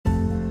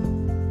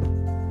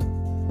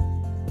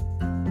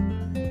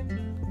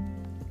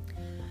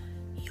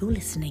You're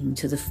listening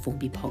to the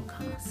Formby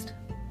podcast.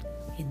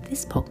 In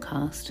this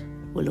podcast,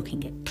 we're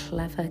looking at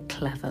clever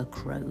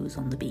crows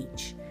on the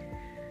beach.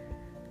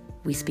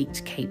 We speak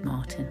to Kate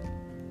Martin.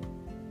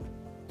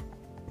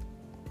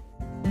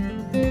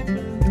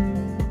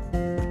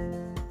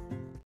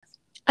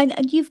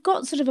 And you've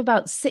got sort of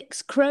about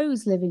 6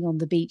 crows living on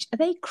the beach. Are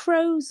they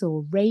crows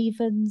or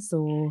ravens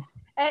or?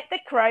 The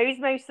crows,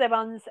 most of the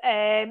ones.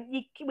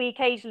 We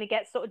occasionally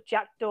get sort of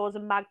jackdaws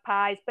and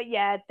magpies, but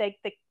yeah,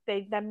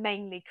 they're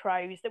mainly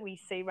crows that we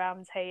see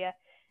around here.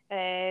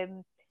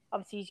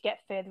 Obviously, as you get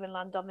further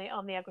inland on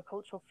the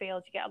agricultural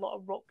fields, you get a lot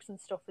of rooks and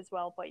stuff as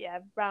well. But yeah,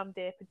 round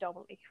here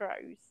predominantly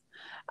crows.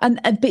 And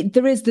but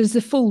there's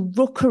a full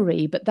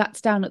rookery, but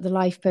that's down at the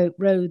Lifeboat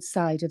Road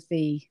side of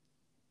the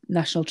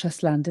National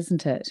Trust land,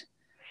 isn't it?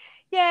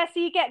 Yeah, so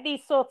you get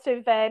these sort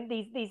of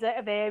these sort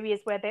of areas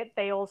where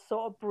they all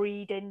sort of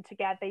breed in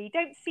together. You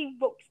don't see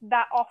rooks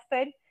that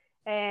often,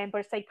 but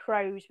I say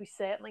crows we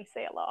certainly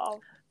see a lot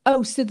of.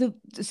 Oh, so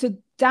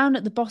down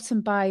at the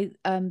bottom by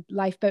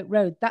Lifeboat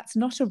Road, that's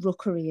not a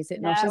rookery, is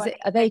it not?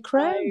 Are they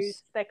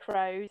crows? They're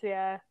crows,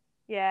 yeah.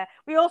 Yeah.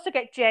 We also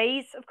get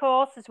jays, of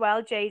course, as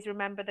well. Jays,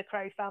 remember the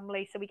crow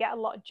family. So we get a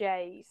lot of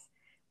jays,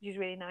 which is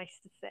really nice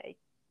to see.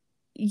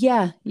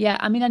 Yeah.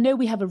 I mean, I know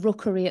we have a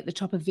rookery at the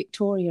top of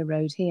Victoria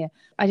Road here.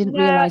 I didn't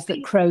realise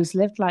that crows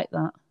lived like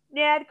that.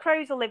 Yeah, the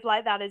crows will live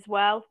like that as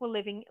well. We'll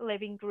live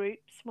in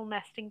groups. We'll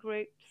nest in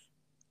groups.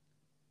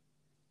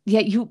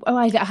 Yeah,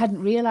 I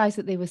hadn't realised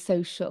that they were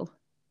social.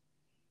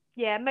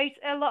 Yeah,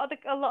 a lot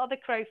of the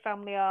crow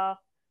family are.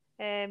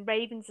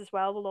 Ravens as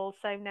well will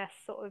also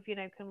nest sort of,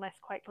 can nest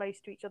quite close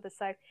to each other.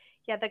 So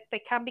yeah,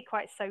 they can be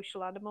quite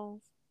social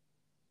animals.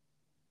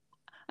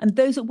 And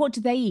what do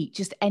they eat?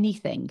 Just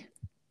anything?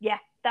 Yeah,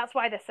 that's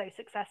why they're so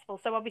successful.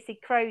 So obviously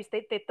crows,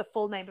 the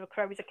full name of a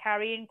crow is a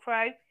carrion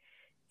crow.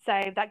 So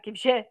that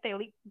gives you,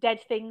 they'll eat dead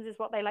things is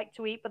what they like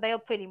to eat, but they'll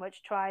pretty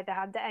much try their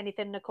hand at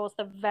anything. And of course,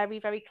 they're very,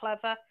 very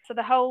clever. So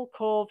the whole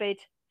corvid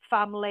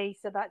family,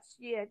 so that's,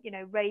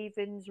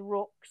 ravens,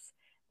 rooks,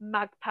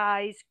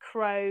 magpies,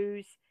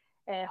 crows,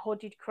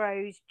 hooded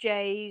crows,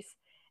 jays,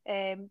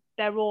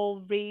 they're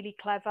all really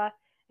clever.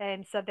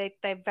 So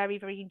they're very,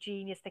 very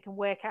ingenious. They can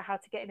work out how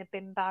to get in a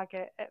bin bag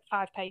at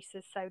 5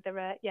 paces. So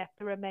they're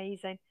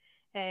amazing.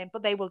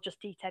 But they will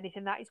just eat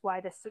anything. That is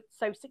why they're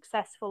so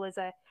successful as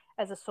a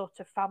sort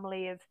of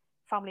family of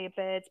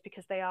birds,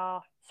 because they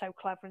are so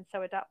clever and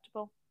so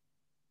adaptable.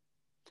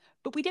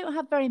 But we don't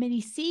have very many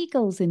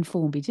seagulls in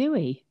Formby, do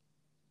we?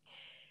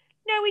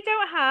 No, we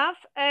don't have.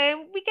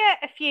 We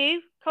get a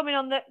few coming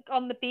on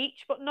the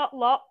beach, but not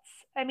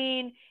lots. I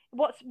mean,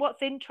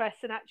 what's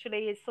interesting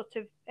actually is sort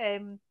of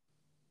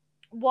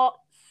what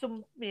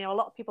a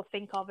lot of people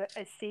think of it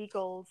as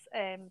seagulls.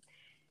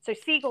 So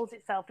seagulls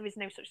itself, there is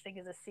no such thing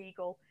as a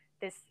seagull.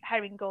 There's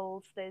herring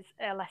gulls, there's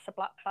lesser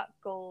black-back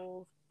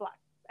gulls,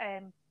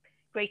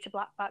 greater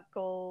black-back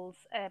gulls,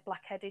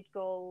 black-headed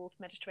gulls,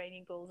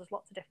 Mediterranean gulls. There's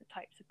lots of different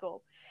types of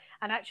gull.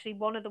 And actually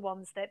one of the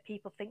ones that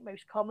people think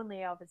most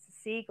commonly of as a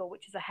seagull,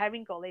 which is a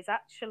herring gull, is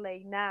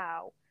actually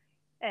now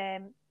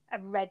a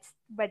red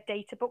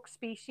data book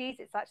species.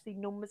 It's actually,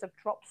 numbers have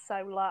dropped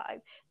so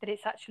low that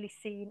it's actually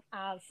seen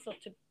as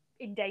sort of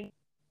endangered,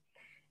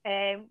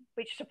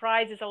 which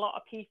surprises a lot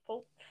of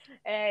people.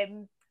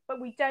 But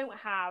we don't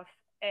have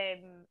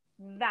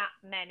that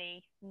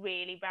many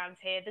really around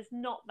here. There's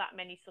not that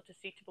many sort of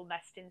suitable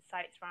nesting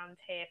sites around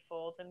here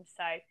for them,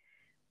 so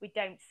we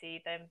don't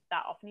see them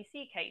that often. You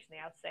see occasionally,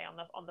 I'd say, on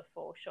the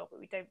foreshore, but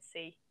we don't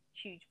see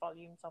huge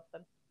volumes of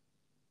them.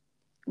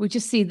 We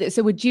just see that,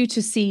 so we're due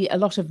to see a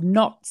lot of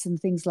knots and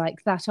things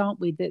like that,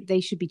 aren't we? That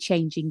they should be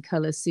changing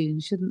colour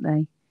soon, shouldn't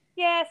they?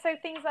 Yeah, so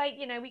things like,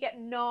 we get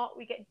knot,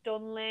 we get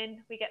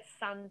dunlin, we get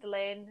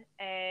sandlin,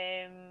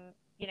 a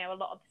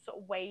lot of sort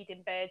of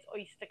wading birds,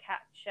 oyster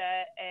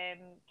catcher,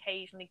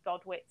 occasionally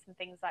godwits and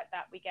things like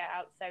that we get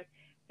out. So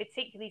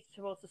particularly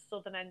towards the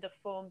southern end of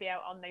Formby,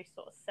 out on those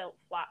sort of silt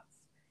flats,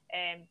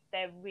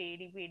 they're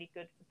really, really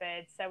good for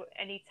birds. So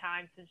any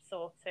time from it's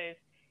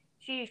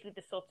usually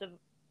the sort of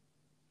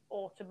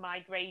autumn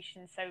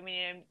migration. So,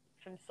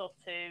 from sort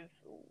of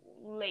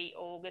late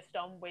August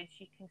onwards,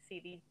 you can see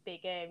these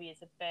big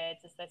areas of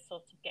birds as they're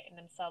sort of getting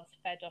themselves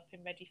fed up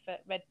and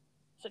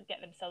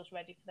get themselves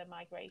ready for their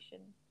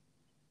migration.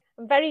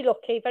 I'm very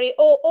lucky.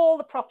 All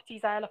the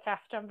properties I look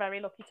after, I'm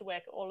very lucky to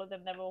work at all of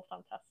them. They're all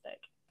fantastic.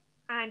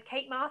 I'm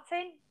Kate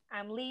Martin.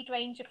 I'm lead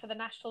ranger for the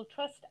National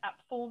Trust at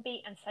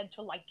Formby and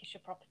Central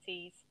Lancashire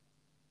Properties.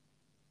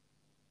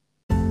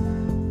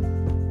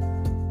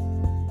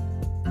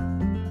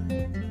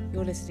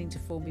 You're listening to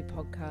Formby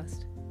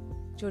Podcast.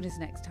 Join us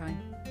next time.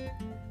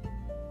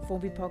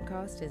 Formby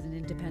Podcast is an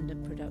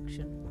independent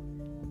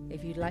production.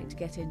 If you'd like to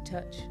get in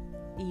touch,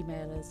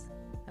 email us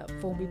at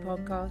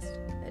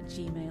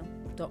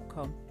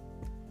formbypodcast@gmail.com.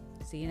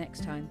 See you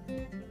next time.